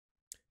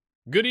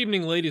Good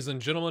evening, ladies and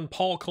gentlemen.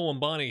 Paul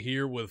Colombani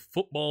here with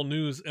Football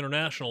News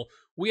International.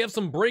 We have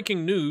some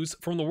breaking news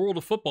from the world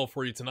of football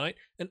for you tonight.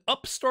 An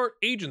upstart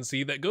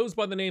agency that goes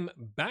by the name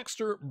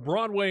Baxter,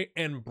 Broadway,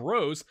 and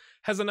Bros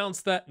has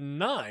announced that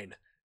nine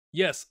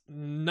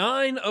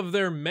of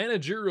their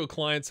managerial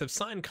clients have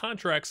signed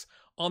contracts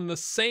on the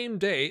same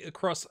day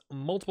across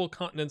multiple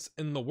continents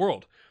in the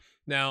world.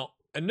 Now,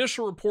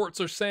 initial reports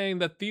are saying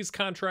that these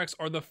contracts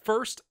are the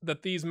first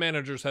that these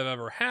managers have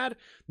ever had.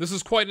 This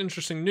is quite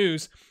interesting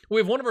news. We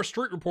have one of our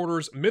street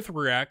reporters,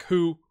 Mithriak,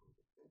 who...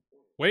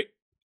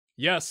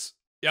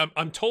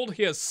 I'm told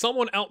he has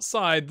someone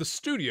outside the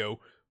studio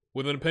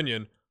with an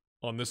opinion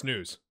on this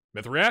news.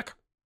 Mithriak?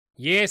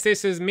 Yes,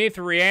 this is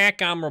Mithriak.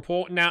 I'm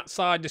reporting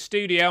outside the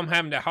studio. I'm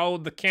having to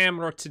hold the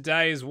camera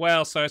today as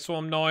well, so that's why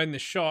I'm not in the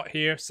shot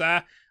here,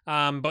 sir.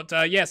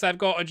 Yes, I've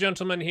got a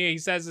gentleman here. He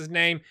says his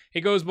name. He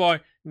goes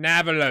by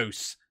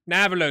Navalos.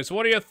 Navalos,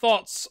 what are your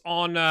thoughts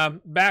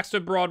on Baxter,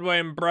 Broadway,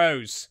 and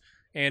Bros?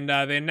 And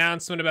the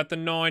announcement about the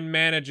 9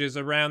 managers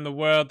around the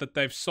world that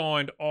they've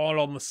signed all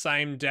on the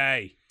same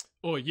day.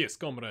 Oh, yes,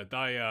 comrade.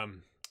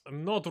 I'm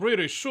not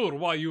really sure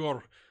why you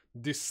are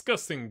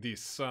discussing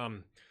this.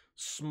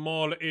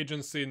 Small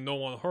agency no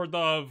one heard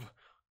of,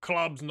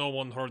 clubs no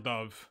one heard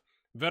of.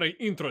 Very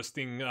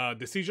interesting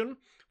decision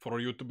for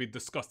you to be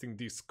discussing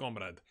this,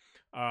 comrade.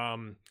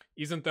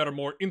 Isn't there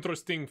more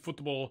interesting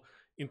football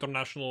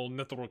international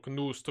network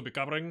news to be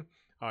covering?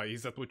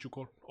 Is that what you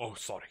call? Oh,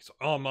 sorry.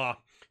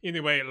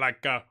 Anyway,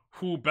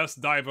 who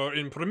best diver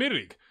in Premier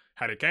League?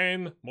 Harry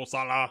Kane, Mo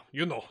Salah,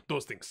 you know,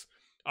 those things.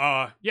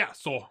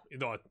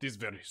 It is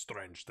very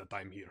strange that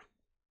I'm here.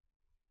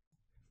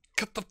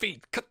 Cut the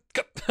feed, cut.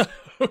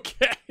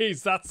 Okay,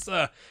 that's,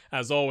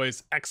 as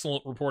always,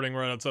 excellent reporting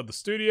right outside the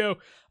studio.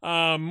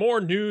 More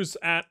news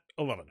at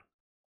 11.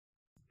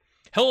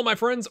 Hello, my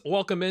friends.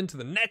 Welcome into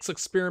the next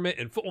experiment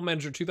in Football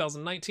Manager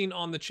 2019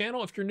 on the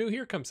channel. If you're new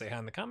here, come say hi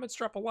in the comments,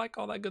 drop a like,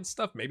 all that good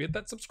stuff. Maybe hit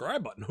that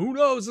subscribe button. Who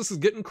knows? This is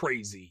getting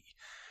crazy.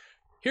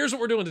 Here's what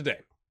we're doing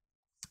today.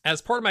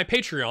 As part of my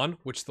Patreon,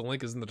 which the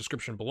link is in the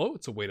description below,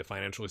 it's a way to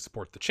financially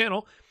support the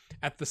channel.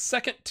 At the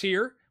second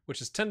tier,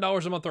 which is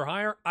 $10 a month or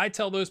higher, I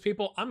tell those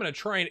people I'm going to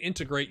try and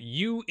integrate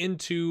you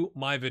into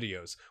my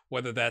videos,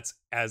 whether that's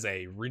as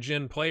a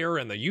regen player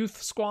in the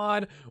youth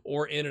squad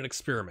or in an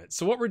experiment.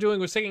 So what we're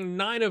doing was taking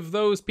 9 of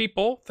those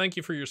people, thank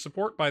you for your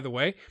support, by the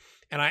way,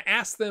 and I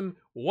asked them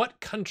what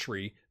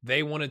country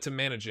they wanted to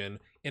manage in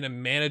a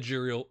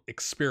managerial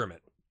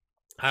experiment.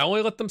 I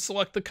only let them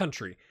select the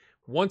country.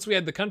 Once we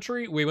had the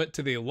country, we went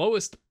to the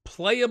lowest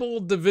playable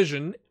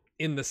division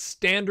in the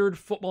standard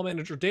Football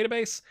Manager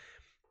database,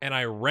 and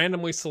I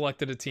randomly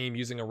selected a team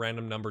using a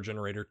random number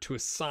generator to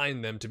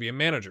assign them to be a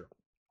manager.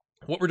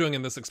 What we're doing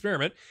in this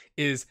experiment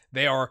is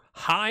they are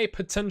high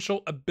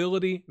potential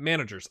ability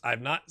managers. I've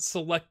not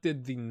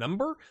selected the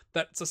number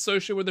that's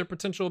associated with their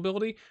potential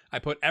ability. I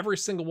put every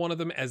single one of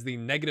them as the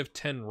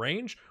 -10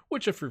 range,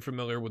 which if you're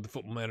familiar with the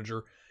Football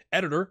Manager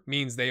editor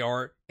means they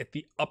are at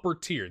the upper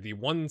tier, I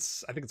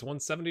think it's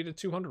 170 to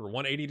 200 or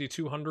 180 to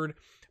 200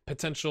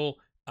 potential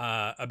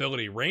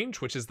ability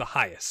range, which is the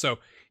highest. So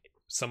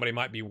somebody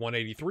might be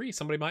 183,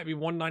 somebody might be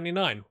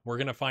 199. We're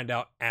going to find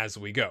out as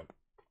we go.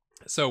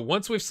 So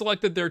once we've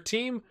selected their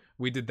team,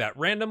 we did that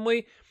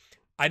randomly.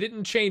 I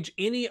didn't change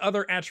any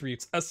other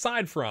attributes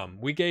aside from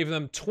we gave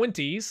them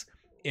 20s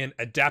in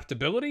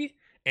adaptability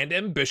and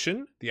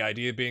ambition. The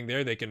idea being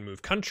there, they can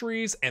move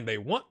countries and they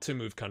want to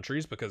move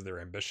countries because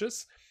they're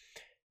ambitious.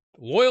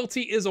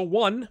 Loyalty is a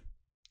 1,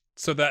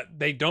 so that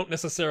they don't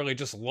necessarily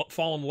just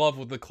fall in love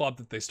with the club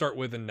that they start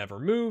with and never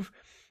move.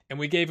 And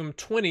we gave them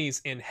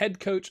 20s in head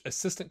coach,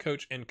 assistant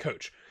coach, and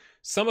coach.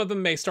 Some of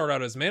them may start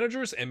out as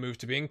managers and move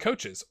to being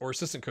coaches or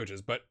assistant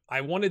coaches, but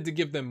I wanted to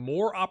give them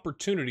more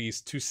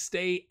opportunities to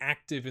stay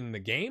active in the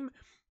game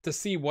to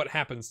see what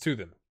happens to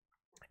them.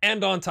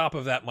 And on top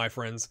of that, my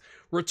friends,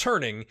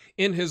 returning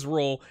in his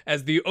role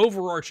as the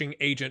overarching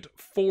agent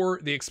for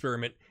the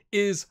experiment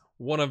is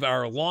one of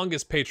our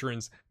longest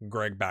patrons,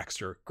 Greg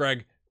Baxter.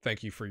 Greg,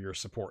 thank you for your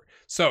support.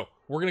 So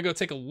we're going to go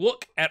take a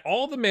look at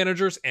all the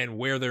managers and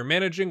where they're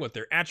managing, what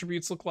their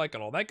attributes look like,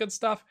 and all that good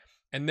stuff.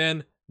 And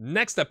then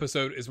next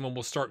episode is when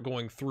we'll start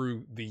going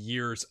through the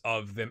years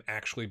of them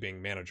actually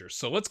being managers.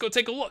 So let's go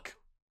take a look.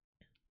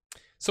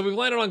 So we've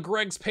landed on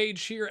Greg's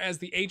page here as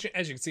the agent.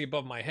 As you can see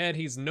above my head,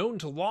 he's known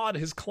to laud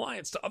his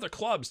clients to other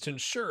clubs to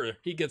ensure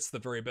he gets the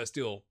very best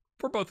deal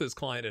for both his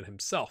client and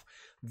himself.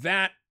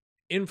 That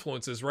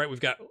influences, right? We've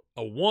got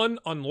a 1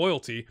 on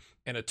loyalty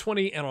and a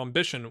 20 on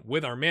ambition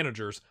with our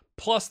managers,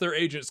 plus their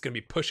agent's going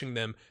to be pushing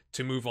them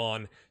to move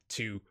on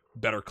to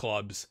better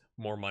clubs,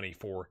 more money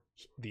for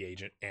the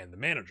agent and the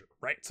manager,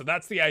 right? So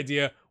that's the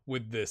idea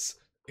with this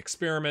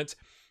experiment.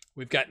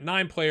 We've got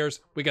 9 players.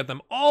 We got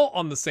them all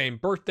on the same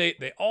birth date.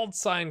 They all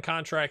signed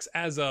contracts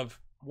as of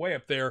way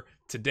up there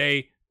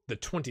today, the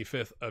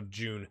 25th of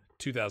June,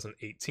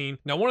 2018.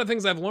 Now, one of the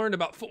things I've learned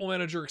about Football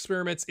Manager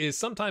experiments is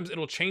sometimes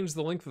it'll change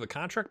the length of the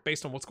contract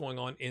based on what's going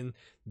on in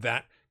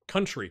that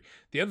country.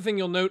 The other thing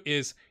you'll note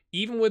is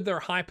even with their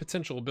high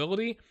potential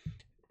ability,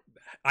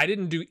 I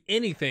didn't do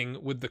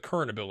anything with the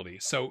current ability.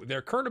 So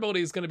their current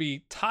ability is going to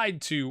be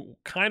tied to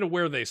kind of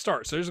where they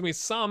start. So there's going to be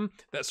some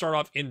that start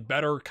off in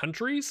better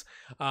countries,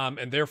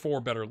 and therefore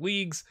better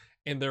leagues,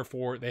 and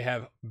therefore they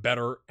have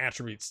better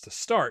attributes to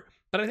start.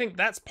 But I think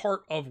that's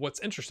part of what's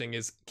interesting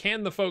is,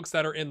 can the folks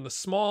that are in the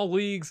small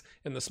leagues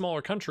in the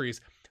smaller countries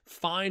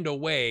find a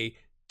way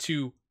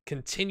to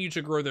continue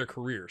to grow their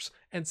careers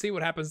and see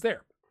what happens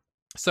there?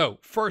 So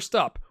first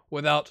up,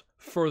 without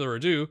further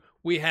ado,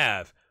 we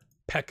have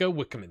Pekka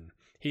Wickerman.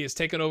 He has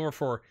taken over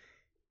for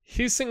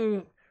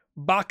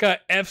Hissingbacka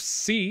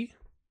FC,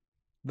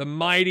 the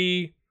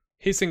mighty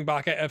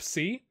Hissingbacka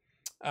FC,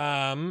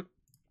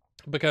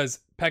 because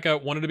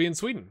Pekka wanted to be in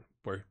Sweden,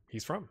 where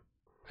he's from.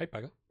 Hey,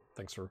 Pekka.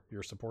 Thanks for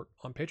your support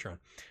on Patreon.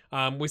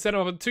 We set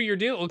him up a 2-year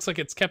deal. It looks like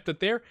it's kept it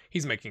there.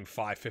 He's making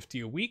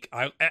 $550 a week.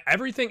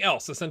 Everything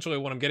else, essentially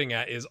what I'm getting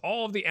at, is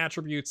all of the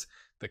attributes,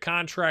 the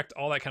contract,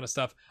 all that kind of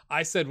stuff.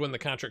 I said when the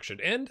contract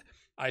should end.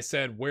 I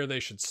said where they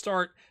should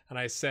start. And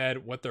I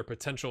said what their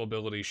potential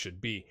ability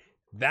should be.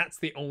 That's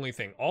the only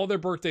thing. All their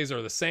birthdays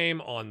are the same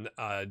on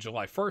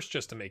July 1st,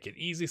 just to make it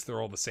easy, so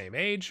they're all the same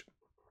age.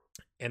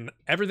 And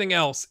everything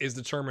else is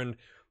determined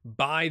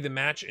by the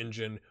match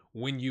engine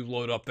when you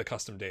load up the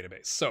custom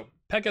database. So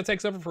Pekka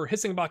takes over for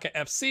Hissingbacka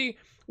FC,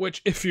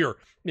 which, if you're,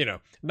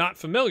 not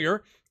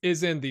familiar,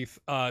 is in the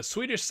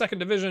Swedish 2nd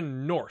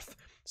Division North.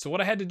 So what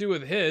I had to do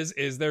with his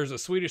is, there's a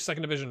Swedish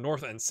 2nd Division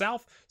North and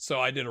South. So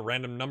I did a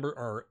random number,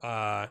 or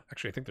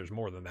actually I think there's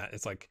more than that.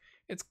 It's like,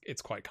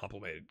 it's quite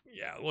complicated.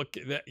 Yeah, look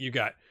at that. You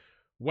got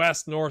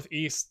West, North,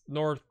 East,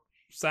 North,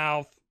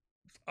 South,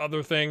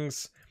 other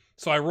things.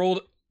 So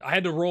I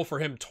had to roll for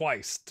him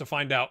twice to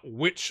find out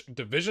which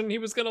division he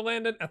was going to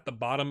land in at the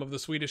bottom of the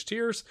Swedish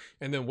tiers,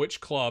 and then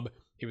which club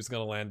he was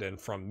going to land in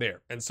from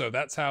there. And so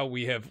that's how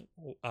we have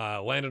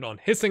landed on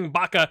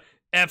Hissingbacka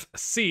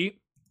FC.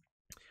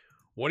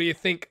 What do you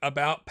think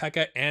about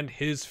Pekka and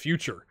his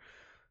future?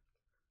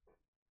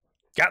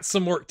 Got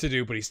some work to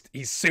do, but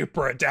he's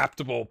super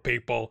adaptable,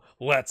 people.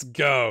 Let's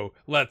go.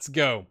 Let's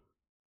go.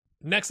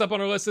 Next up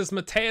on our list is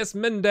Mateus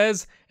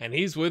Mendes, and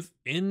he's with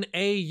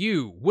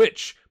NAU,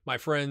 which, my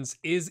friends,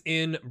 is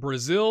in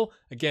Brazil.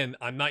 Again,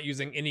 I'm not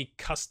using any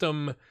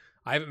custom.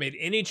 I haven't made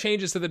any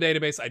changes to the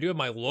database. I do have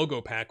my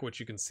logo pack, which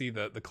you can see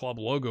the club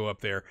logo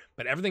up there,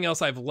 but everything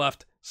else I've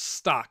left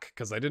stock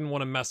because I didn't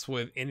want to mess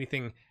with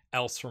anything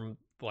else from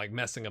like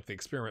messing up the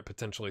experiment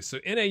potentially. So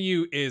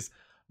NAU is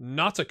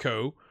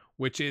Nautico,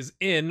 which is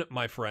in,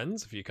 my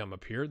friends, if you come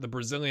up here, the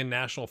Brazilian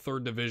National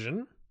 3rd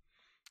Division.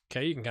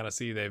 Okay, you can kind of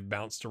see they've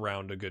bounced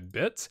around a good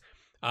bit.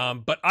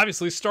 But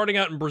obviously starting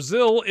out in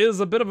Brazil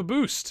is a bit of a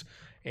boost.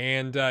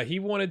 And he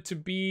wanted to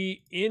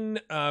be in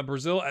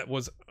Brazil,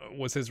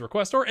 was his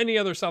request, or any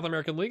other South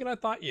American league. And I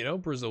thought,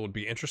 Brazil would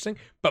be interesting.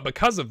 But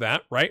because of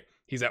that, right,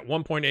 he's at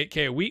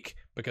 1.8K a week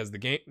because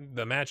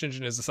the match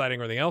engine is deciding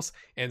everything else.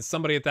 And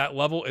somebody at that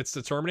level it's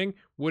determining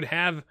would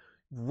have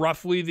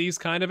roughly these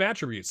kind of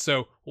attributes.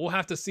 So we'll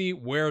have to see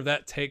where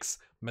that takes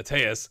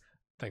Mateus.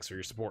 Thanks for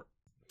your support.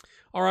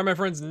 All right, my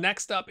friends,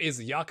 next up is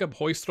Jakob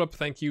Hoystrup.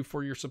 Thank you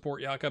for your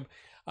support, Jakob.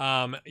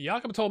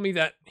 Jakob told me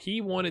that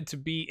he wanted to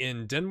be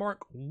in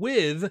Denmark,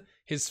 with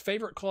his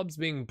favorite clubs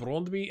being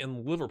Brøndby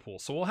and Liverpool.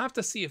 So we'll have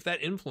to see if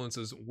that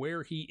influences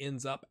where he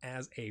ends up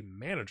as a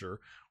manager,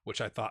 which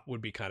I thought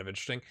would be kind of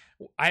interesting.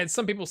 I had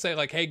some people say,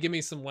 like, hey, give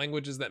me some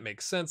languages that make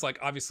sense. Like,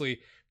 obviously,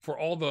 for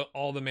all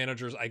the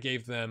managers, I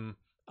gave them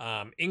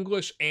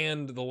English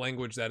and the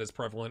language that is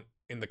prevalent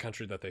in the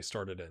country that they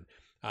started in.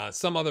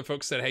 Some other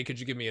folks said, hey, could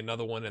you give me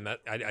another one? And that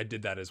I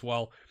did that as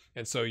well.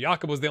 And so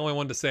Jakob was the only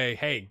one to say,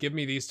 hey, give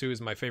me these two as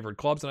my favorite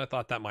clubs. And I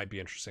thought that might be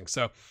interesting.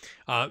 So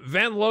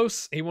Van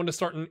Loos, he wanted to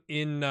start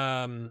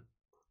in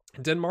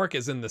Denmark,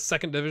 is in the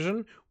 2nd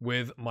division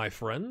with my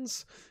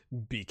friends,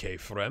 BK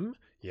Frem.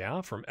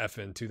 Yeah, from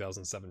FN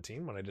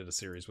 2017 when I did a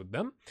series with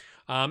them.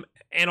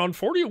 And on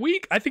 40 a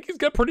week, I think he's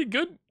got pretty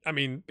good. I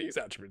mean, these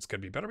attributes could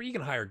be better, but you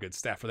can hire good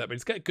staff for that. But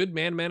he's got good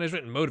man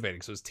management and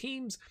motivating. So his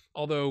teams,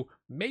 although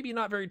maybe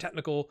not very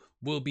technical,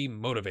 will be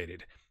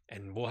motivated.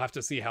 And we'll have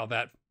to see how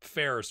that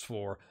fares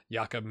for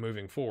Jakob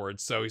moving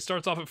forward. So he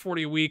starts off at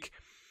 40 a week.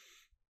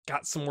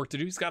 Got some work to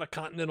do. He's got a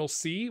Continental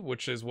C,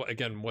 which is what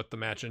the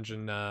match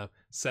engine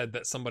said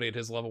that somebody at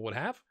his level would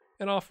have.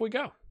 And off we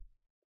go.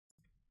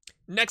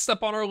 Next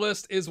up on our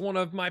list is one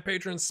of my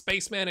patrons,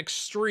 Spaceman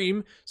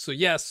Extreme. So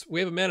yes, we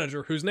have a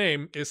manager whose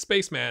name is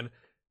Spaceman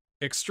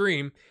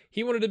Extreme.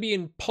 He wanted to be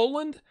in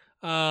Poland,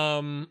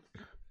 and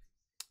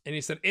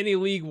he said any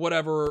league,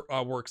 whatever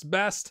works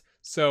best.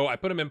 So I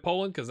put him in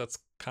Poland because that's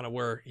kind of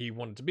where he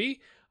wanted to be.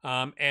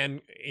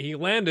 And he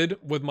landed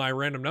with my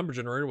random number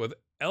generator with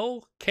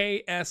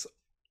LKS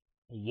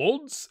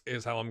Lodz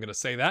is how I'm going to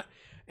say that.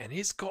 And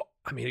he's got,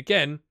 I mean,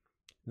 again,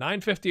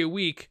 $950 a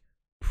week.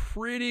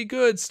 Pretty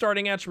good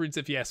starting attributes,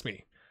 if you ask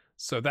me.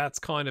 So that's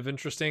kind of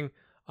interesting.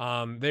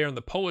 They're in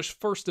the Polish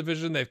 1st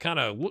division. They've kind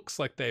of looks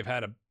like they've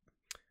had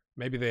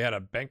maybe they had a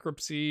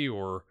bankruptcy,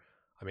 or,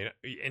 I mean,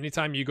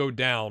 anytime you go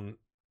down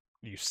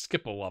you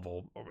skip a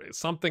level.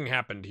 Something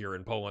happened here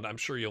in Poland. I'm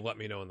sure you'll let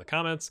me know in the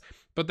comments.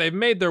 But they've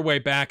made their way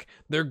back.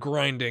 They're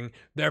grinding.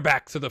 They're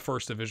back to the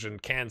first division.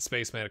 Can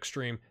Spaceman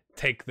Extreme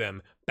take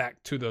them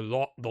back to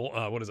the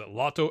what is it?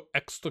 Lotto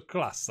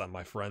Ekstraklasa,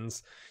 my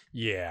friends.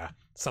 Yeah,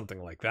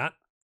 something like that.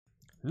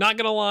 Not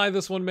gonna lie,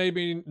 this one made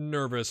me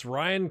nervous.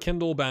 Ryan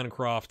Kendall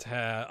Bancroft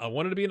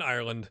wanted to be in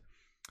Ireland,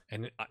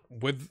 and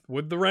with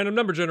the random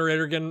number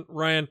generator again,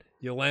 Ryan,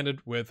 you landed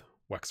with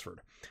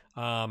Wexford.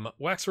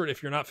 Wexford,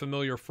 if you're not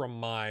familiar from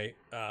my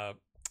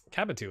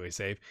Cabatouille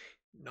save,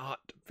 not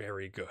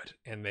very good,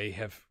 and they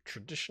have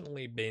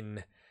traditionally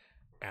been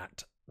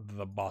at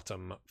the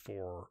bottom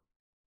for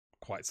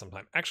quite some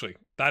time. Actually,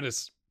 that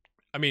is,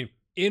 I mean,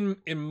 in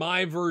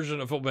my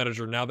version of Football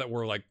Manager, now that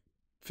we're like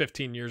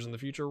 15 years in the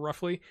future,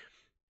 roughly,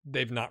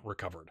 they've not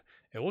recovered.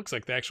 It looks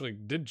like they actually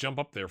did jump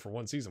up there for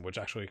one season, which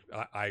actually,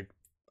 I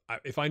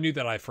if I knew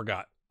that, I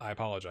forgot. I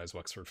apologize,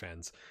 Wexford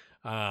fans.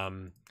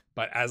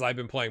 But as I've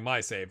been playing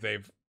my save,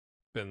 they've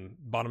been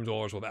bottom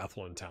dwellers with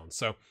Athlone Town.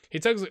 So he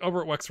takes it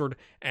over at Wexford,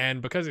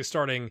 and because he's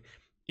starting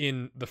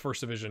in the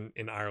first division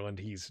in Ireland,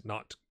 he's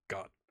not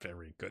got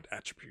very good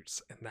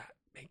attributes, and that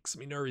makes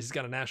me nervous. He's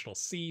got a national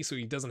C, so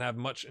he doesn't have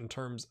much in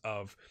terms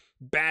of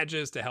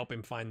badges to help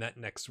him find that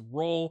next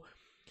role.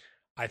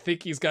 I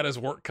think he's got his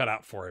work cut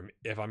out for him,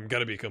 if I'm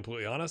going to be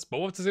completely honest, but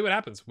we'll have to see what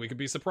happens. We could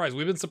be surprised.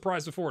 We've been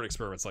surprised before at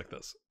experiments like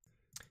this.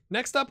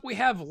 Next up, we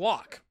have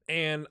Locke,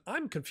 and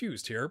I'm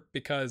confused here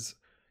because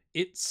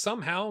it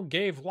somehow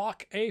gave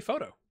Locke a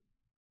photo.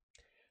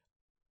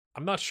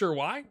 I'm not sure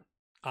why.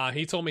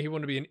 He told me he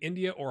wanted to be in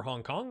India or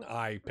Hong Kong.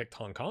 I picked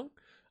Hong Kong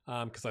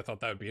because I thought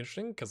that would be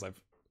interesting, because I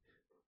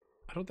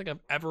don't think I've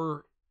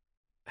ever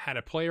had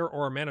a player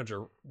or a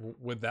manager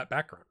with that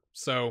background.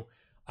 So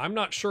I'm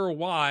not sure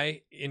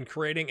why, in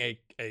creating a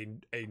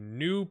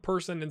new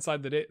person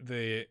inside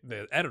the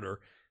editor,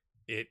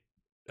 it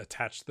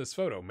attached this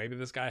photo. Maybe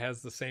this guy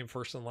has the same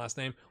first and last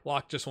name.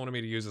 Locke just wanted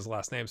me to use his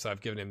last name, so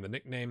I've given him the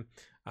nickname,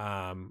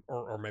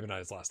 or maybe not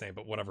his last name,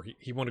 but whatever.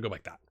 He wanted to go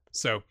like that.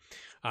 So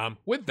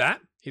with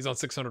that, he's on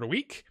 600 a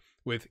week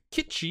with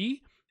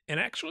Kitschy, and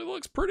actually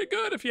looks pretty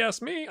good if you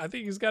ask me. I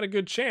think he's got a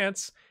good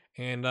chance,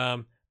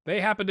 and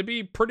they happen to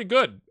be pretty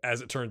good,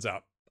 as it turns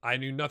out. I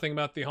knew nothing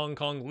about the Hong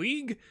Kong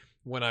League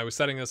when I was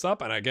setting this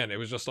up, and again, it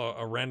was just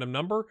a random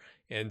number,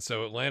 and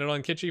so it landed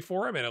on Kitschy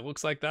for him, and it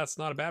looks like that's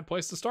not a bad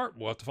place to start.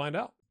 We'll have to find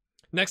out.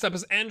 Next up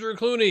is Andrew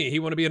Clooney. He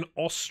wanted to be in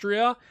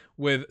Austria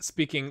with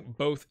speaking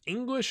both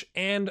English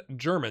and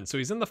German. So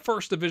he's in the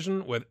first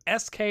division with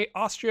SK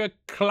Austria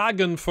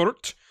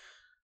Klagenfurt.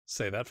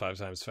 Say that 5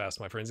 times fast,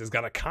 my friends. He's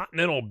got a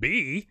Continental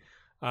B.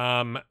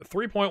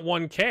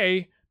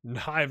 3.1K.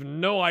 I have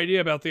no idea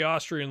about the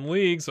Austrian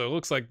league, so it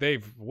looks like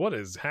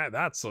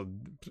that's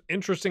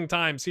interesting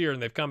times here,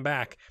 and they've come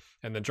back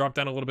and then dropped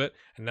down a little bit,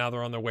 and now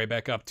they're on their way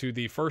back up to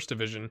the first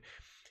division.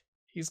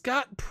 He's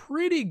got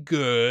pretty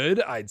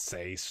good, I'd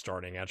say,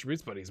 starting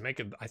attributes, but he's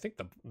making, I think,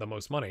 the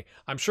most money.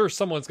 I'm sure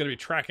someone's going to be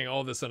tracking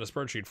all this in a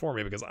spreadsheet for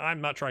me, because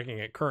I'm not tracking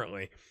it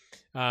currently.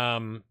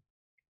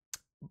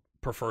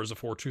 Prefers a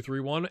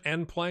 4-2-3-1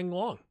 and playing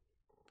long.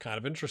 Kind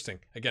of interesting.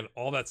 Again,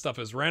 all that stuff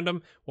is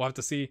random. We'll have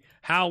to see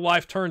how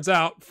life turns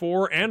out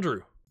for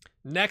Andrew.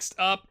 Next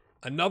up,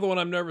 another one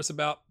I'm nervous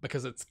about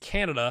because it's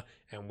Canada,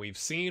 and we've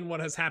seen what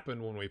has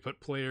happened when we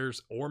put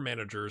players or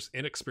managers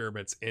in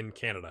experiments in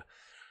Canada.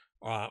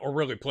 Or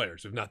really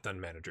players. We've not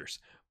done managers.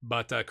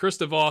 But Chris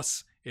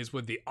DeVos is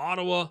with the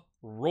Ottawa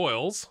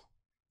Royals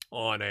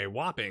on a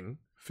whopping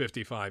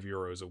 55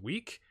 euros a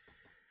week.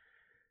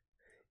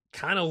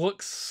 Kind of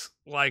looks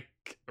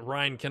like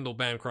Ryan Kendall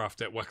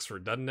Bancroft at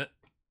Wexford, doesn't it?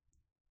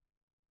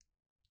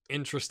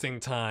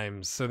 Interesting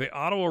times. So the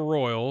Ottawa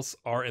Royals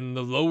are in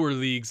the lower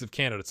leagues of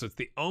Canada. So it's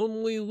the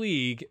only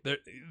league.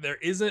 There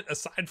isn't,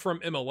 aside from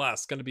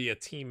MLS, going to be a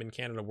team in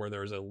Canada where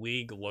there's a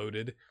league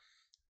loaded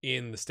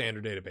in the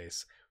standard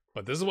database.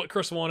 But this is what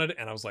Chris wanted,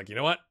 and I was like, you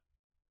know what?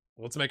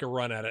 Let's make a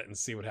run at it and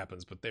see what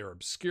happens. But they're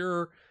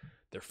obscure.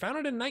 They're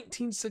founded in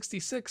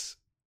 1966.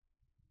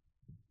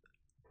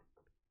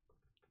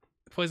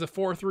 It plays a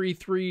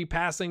 4-3-3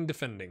 passing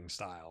defending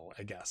style,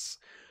 I guess.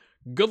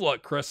 Good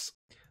luck, Chris.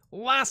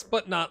 Last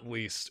but not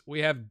least, we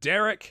have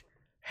Derek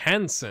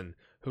Hansen,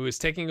 who is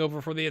taking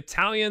over for the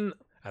Italian,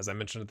 as I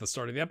mentioned at the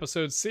start of the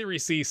episode,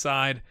 Series C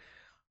side,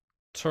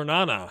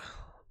 Ternana,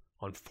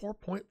 on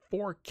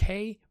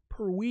 4.4K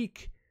per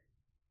week.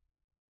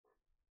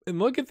 And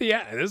look at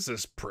this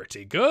is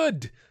pretty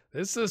good.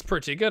 This is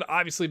pretty good.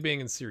 Obviously, being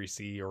in Series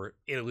C or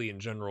Italy in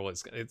general,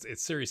 it's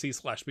Series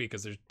C/B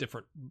because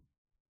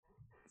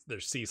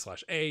there's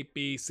C/A,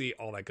 B, C,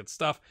 all that good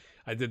stuff.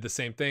 I did the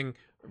same thing,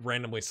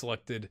 randomly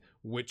selected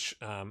which,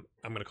 I'm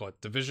going to call it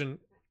division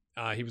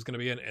he was going to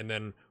be in, and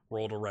then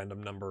rolled a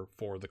random number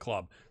for the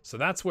club. So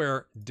that's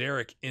where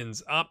Derek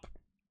ends up.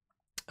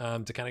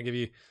 To kind of give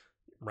you,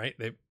 right,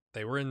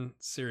 they were in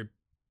Serie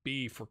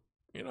B for,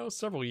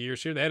 several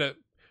years here. They had a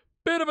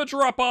bit of a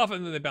drop off,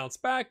 and then they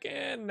bounced back,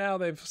 and now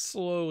they've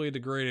slowly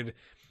degraded.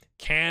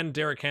 Can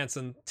Derek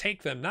Hansen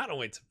take them not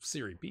only to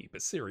Serie B,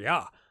 but Serie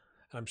A?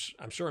 I'm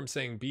sure I'm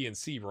saying B and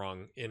C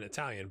wrong in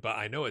Italian, but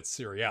I know it's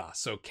Serie A.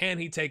 So can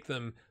he take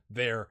them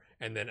there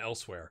and then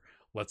elsewhere?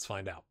 Let's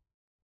find out.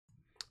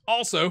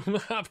 Also,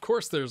 of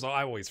course,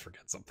 I always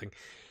forget something.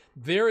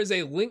 There is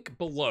a link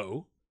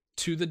below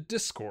to the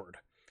Discord.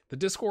 The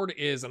Discord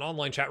is an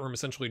online chat room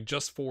essentially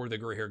just for the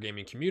Gray Hair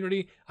Gaming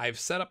community. I've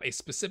set up a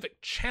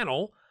specific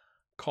channel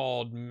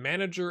called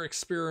Manager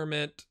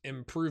Experiment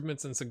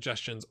Improvements and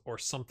Suggestions or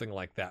something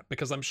like that.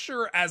 Because I'm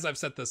sure as I've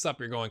set this up,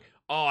 you're going,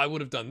 oh, I would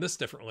have done this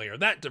differently or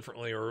that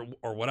differently or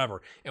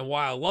whatever. And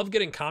while I love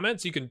getting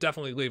comments, you can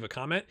definitely leave a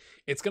comment.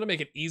 It's going to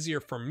make it easier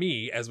for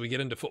me as we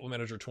get into Football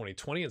Manager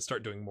 2020 and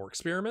start doing more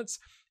experiments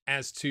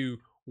as to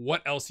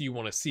what else you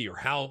want to see or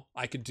how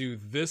I could do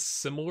this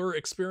similar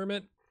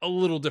experiment a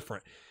little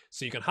different.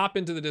 So you can hop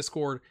into the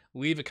Discord,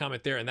 leave a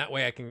comment there, and that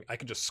way I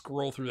can just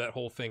scroll through that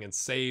whole thing and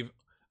save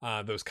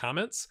those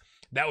comments.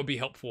 That would be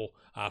helpful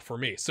for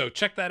me. So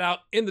check that out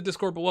in the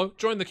Discord below.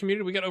 Join the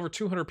community. We got over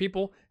 200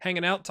 people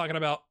hanging out, talking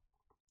about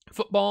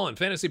football and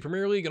fantasy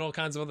Premier League and all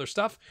kinds of other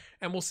stuff.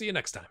 And we'll see you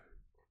next time.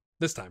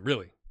 This time,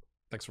 really.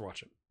 Thanks for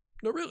watching.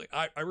 No, really.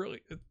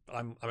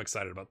 I'm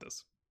excited about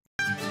this.